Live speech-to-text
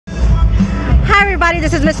everybody,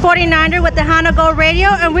 this is Miss 49er with the Hana Go Radio,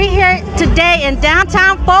 and we're here today in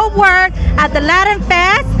downtown Fort Worth at the Latin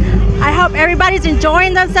Fest. I hope everybody's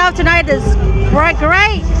enjoying themselves tonight. It's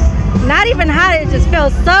great. Not even hot, it just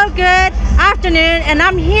feels so good. Afternoon, and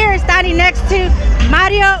I'm here standing next to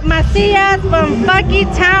Mario Macias from Funky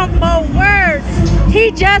Town Fort Worth.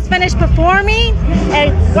 He just finished performing,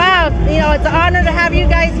 and wow, you know, it's an honor to have you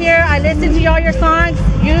guys here. I listen to all your songs.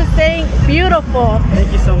 You sing beautiful.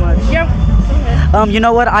 Thank you so much. You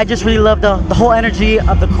know what? I just really love the whole energy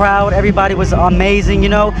of the crowd. Everybody was amazing, you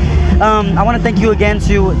know. I want to thank you again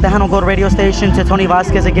to the Hana Go Radio Station, to Tony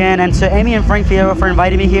Vasquez again, and to Amy and Frank Fierro for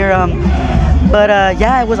inviting me here.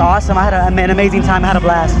 Yeah, it was awesome. I had an amazing time. I had a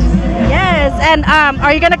blast. Yes, and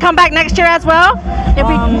are you going to come back next year as well?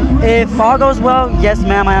 If all goes well, yes,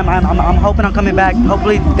 ma'am. I'm hoping I'm coming back.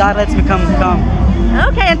 Hopefully, God lets me come.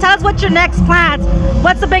 Okay, and tell us what's your next plans.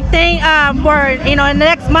 What's the big thing for, you know, in the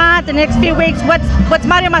next month, the next few weeks? What's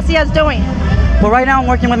Mario Macias doing? Well, right now I'm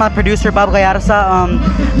working with my producer, Bob Gallarza.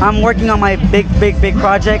 I'm working on my big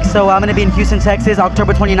project, so I'm going to be in Houston, Texas,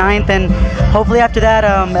 October 29th, and hopefully after that,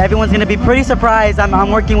 everyone's going to be pretty surprised.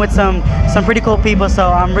 I'm working with some pretty cool people, so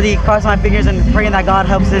I'm really crossing my fingers and praying that God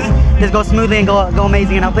helps this go smoothly and go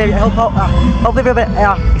amazing, and hopefully everybody,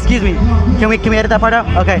 excuse me, can we edit that part out?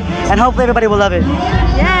 Okay, and hopefully everybody will love it.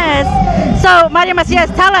 Yes. So Mario Macias,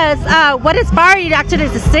 tell us what inspired you actually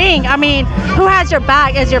to sing. I mean, who has your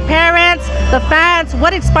back? Is your parents, the fans?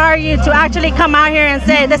 What inspired you to actually come out here and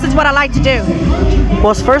say, this is what I like to do?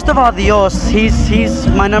 Well, first of all, Dios. He's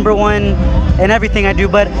my number one in everything I do.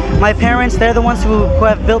 But my parents, they're the ones who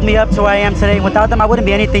have built me up to where I am today. Without them, I wouldn't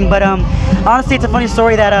be anything. But honestly, it's a funny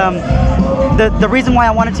story that the reason why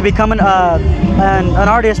I wanted to become an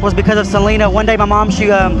artist was because of Selena. One day, my mom, she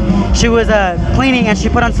was cleaning and she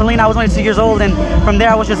put on Selena. I was only 2 years old, and from there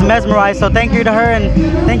I was just mesmerized. So thank you to her, and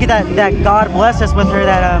thank you that God blessed us with her.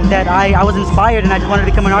 That I was inspired, and I just wanted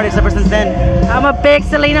to become an artist ever since then. I'm a big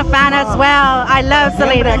Selena fan as well. I love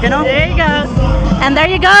Selena. You know? There you go. And there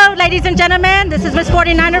you go, ladies and gentlemen. This is Miss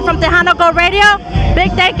 49er from the Hana Go Radio.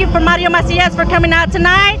 Big thank you for Mario Macias for coming out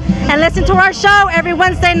tonight, and listen to our show every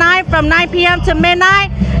Wednesday night from 9 p.m. to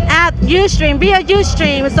midnight at Ustream, via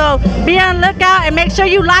Ustream. So be on the lookout and make sure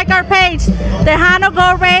you like our page, the Hana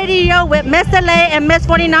Go Radio with Miss LA and Miss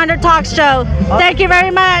 49er Talk Show. Thank you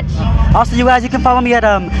very much. Also, you guys, you can follow me at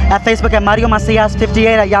Facebook at Mario Macias 58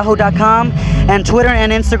 at yahoo.com, and Twitter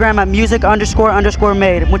and Instagram at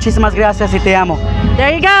music__made. Muchísimas gracias y te amo.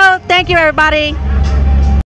 There you go. Thank you, everybody.